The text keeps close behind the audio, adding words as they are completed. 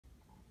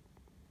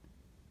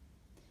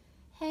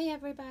Hey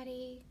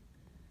everybody!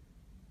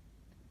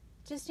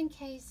 Just in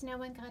case no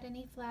one got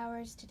any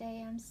flowers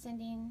today, I'm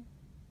sending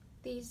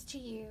these to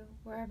you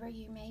wherever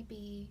you may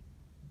be.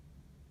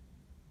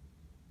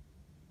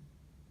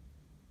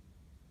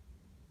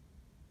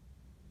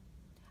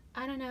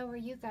 I don't know where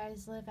you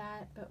guys live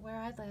at, but where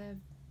I live,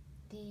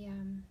 the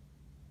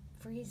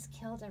freeze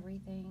killed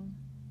everything.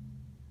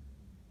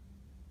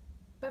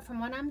 But from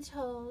what I'm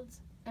told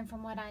and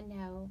from what I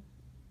know,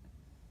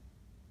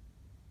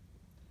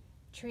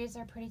 trees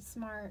are pretty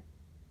smart.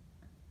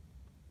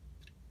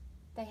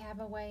 They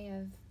have a way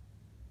of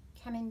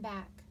coming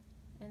back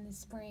in the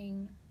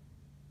spring.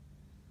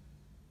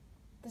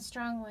 The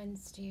strong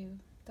ones do,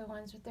 the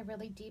ones with the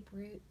really deep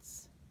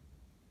roots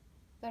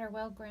that are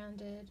well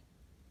grounded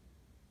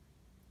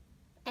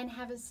and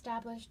have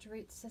established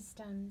root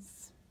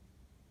systems.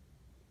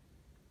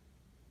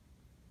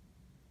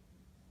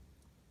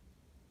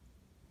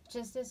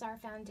 Just as our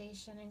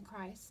foundation in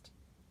Christ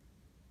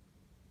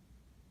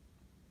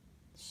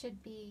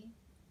should be,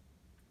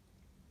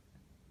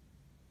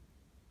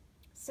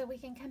 so we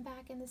can come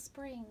back in the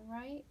spring,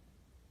 right?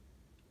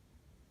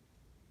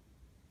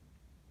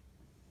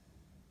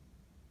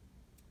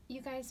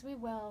 You guys, we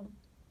will.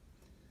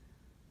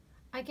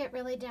 I get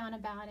really down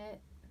about it.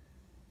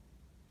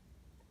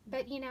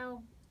 But you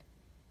know,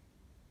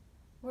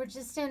 we're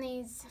just in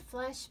these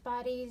flesh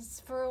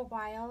bodies for a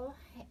while.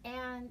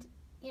 And,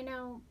 you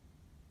know,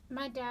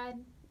 my dad,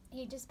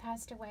 he just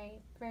passed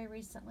away very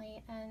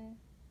recently. And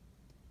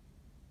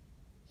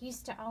he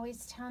used to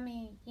always tell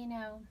me, you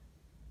know,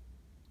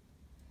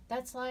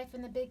 that's life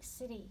in the big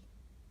city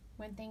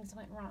when things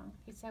went wrong.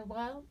 He said,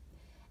 well,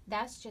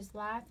 that's just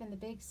life in the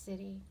big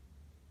city,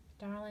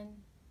 darling.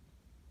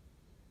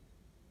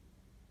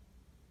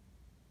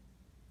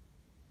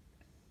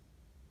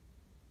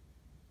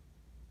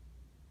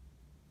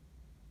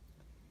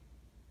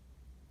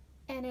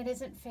 And it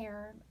isn't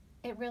fair.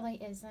 It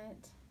really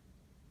isn't.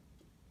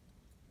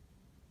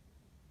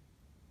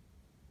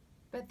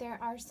 But there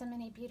are so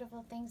many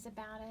beautiful things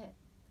about it.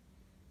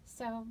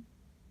 So,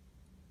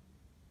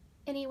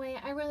 anyway,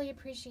 I really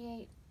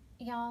appreciate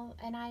y'all.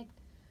 And I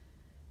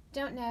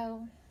don't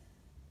know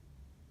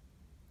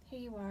who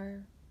you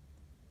are,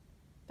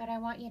 but I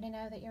want you to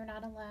know that you're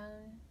not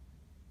alone.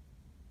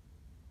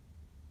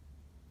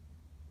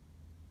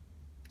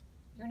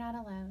 You're not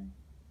alone.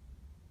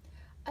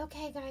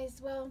 Okay, guys,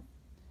 well,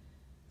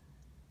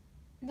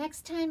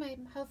 next time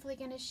I'm hopefully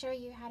going to show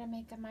you how to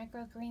make a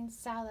microgreen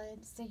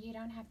salad so you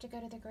don't have to go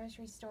to the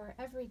grocery store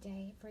every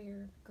day for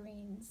your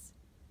greens.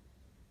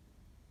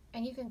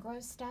 And you can grow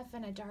stuff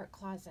in a dark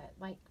closet.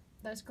 Like,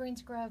 those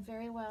greens grow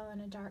very well in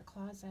a dark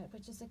closet,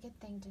 which is a good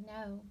thing to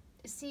know.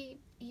 See,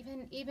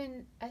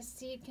 even a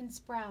seed can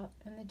sprout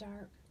in the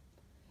dark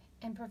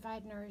and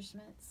provide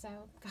nourishment. So,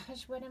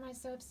 gosh, what am I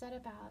so upset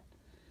about?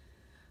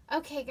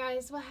 Okay,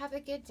 guys, well, have a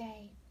good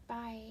day.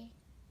 Bye.